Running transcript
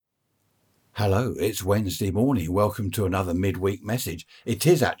Hello, it's Wednesday morning. Welcome to another midweek message. It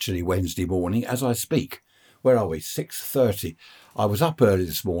is actually Wednesday morning as I speak. Where are we? 6:30. I was up early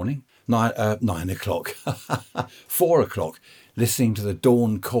this morning, 9 o'clock, 4 o'clock, listening to the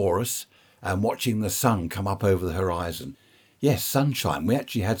dawn chorus and watching the sun come up over the horizon. Yes, sunshine. We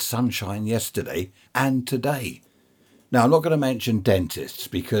actually had sunshine yesterday and today. Now, I'm not going to mention dentists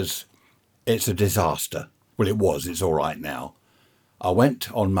because it's a disaster. Well, it was. It's all right now. I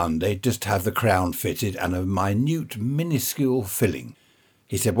went on Monday just to have the crown fitted and a minute, minuscule filling.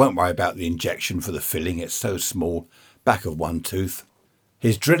 He said, won't worry about the injection for the filling, it's so small, back of one tooth.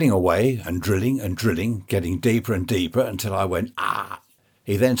 He's drilling away and drilling, getting deeper and deeper until I went, ah.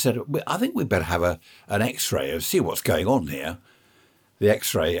 He then said, I think we'd better have an x-ray and see what's going on here. The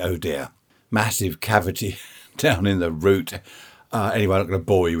x-ray, oh dear, massive cavity down in the root. Anyway, I'm not going to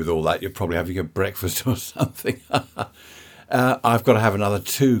bore you with all that. You're probably having a breakfast or something. I've got to have another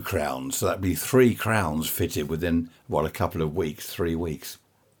 2 crowns, so that'd be 3 crowns fitted within, a couple of weeks, 3 weeks.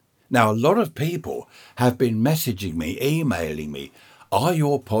 Now, a lot of people have been messaging me, emailing me, are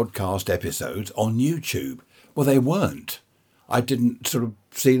your podcast episodes on YouTube? Well, they weren't. I didn't sort of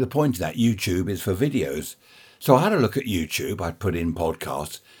see the point of that. YouTube is for videos. So I had a look at YouTube, I'd put in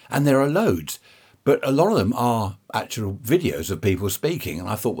podcasts, and there are loads. But a lot of them are actual videos of people speaking, and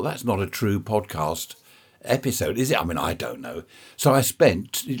I thought, well, that's not a true podcast episode, is it? I mean, I don't know. So I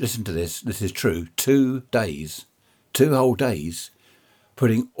spent, listen to this is true, 2 whole days,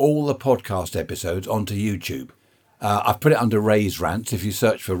 putting all the podcast episodes onto YouTube. I've put it under Ray's Rants. If you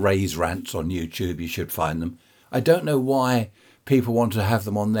search for Ray's Rants on YouTube, you should find them. I don't know why people want to have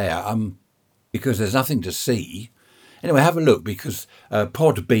them on there, because there's nothing to see. Anyway, have a look, because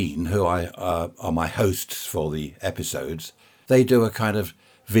Podbean, who are my hosts for the episodes, they do a kind of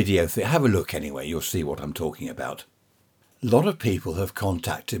video thing. Have a look anyway, you'll see what I'm talking about. A lot of people have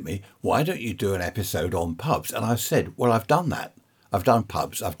contacted me, why don't you do an episode on pubs? And I've said, well, I've done that. I've done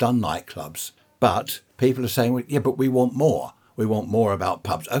pubs, I've done nightclubs, but people are saying, well, yeah, but we want more. We want more about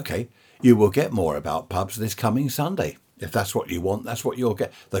pubs. Okay, you will get more about pubs this coming Sunday. If that's what you want, that's what you'll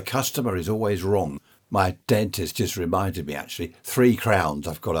get. The customer is always wrong. My dentist just reminded me, actually, 3 crowns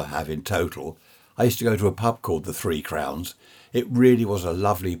I've got to have in total. I used to go to a pub called the 3 Crowns. It really was a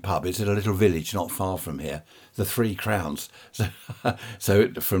lovely pub. It's in a little village not far from here, the 3 Crowns. So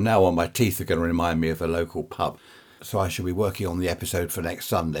from now on, my teeth are going to remind me of a local pub. So I shall be working on the episode for next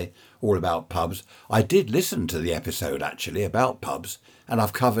Sunday, all about pubs. I did listen to the episode, actually, about pubs, and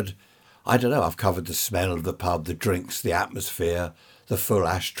I've covered the smell of the pub, the drinks, the atmosphere, the full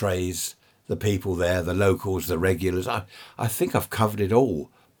ashtrays, the people there, the locals, the regulars. I think I've covered it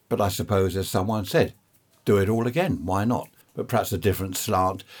all. But I suppose, as someone said, do it all again. Why not? But perhaps a different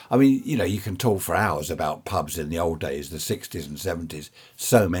slant. I mean, you can talk for hours about pubs in the old days, the 60s and 70s.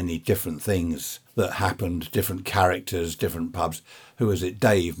 So many different things that happened, different characters, different pubs. Who was it?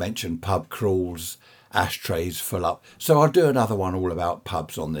 Dave mentioned pub crawls, ashtrays full up. So I'll do another one all about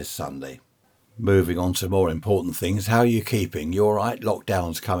pubs on this Sunday. Moving on to more important things. How are you keeping? You all right?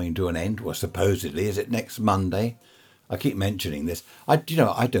 Lockdown's coming to an end. Well, supposedly. Is it next Monday? I keep mentioning this. I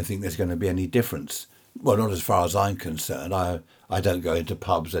don't think there's going to be any difference. Well, not as far as I'm concerned. I don't go into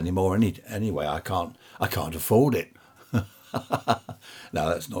pubs anymore anyway. I can't afford it. No,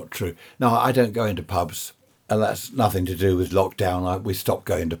 that's not true. No, I don't go into pubs, and that's nothing to do with lockdown. We stopped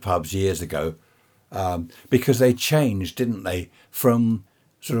going to pubs years ago because they changed, didn't they, from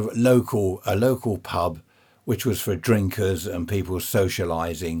sort of a local pub, which was for drinkers and people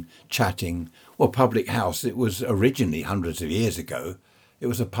socialising, chatting. Well, public house, it was originally hundreds of years ago. It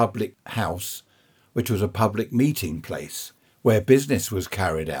was a public house, which was a public meeting place where business was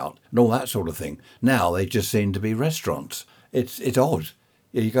carried out and all that sort of thing. Now they just seem to be restaurants. It's odd.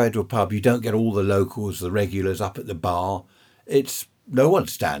 You go into a pub, you don't get all the locals, the regulars up at the bar. It's no one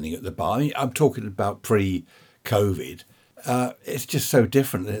standing at the bar. I mean, I'm talking about pre-COVID. It's just so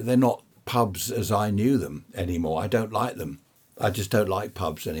different. They're not pubs as I knew them anymore. I don't like them. I just don't like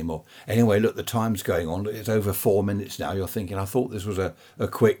pubs anymore. Anyway, look, the time's going on. It's over 4 minutes now. You're thinking, I thought this was a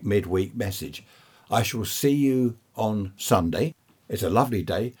quick midweek message. I shall see you on Sunday. It's a lovely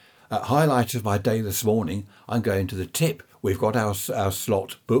day. Highlight of my day this morning, I'm going to the Tip. We've got our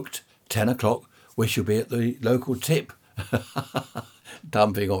slot booked, 10 o'clock. We shall be at the local Tip,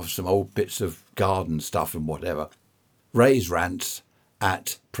 dumping off some old bits of garden stuff and whatever. Ray's Rants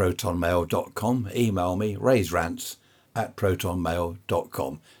at protonmail.com. Email me,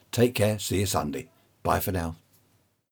 raysrants@protonmail.com. Take care. See you Sunday. Bye for now.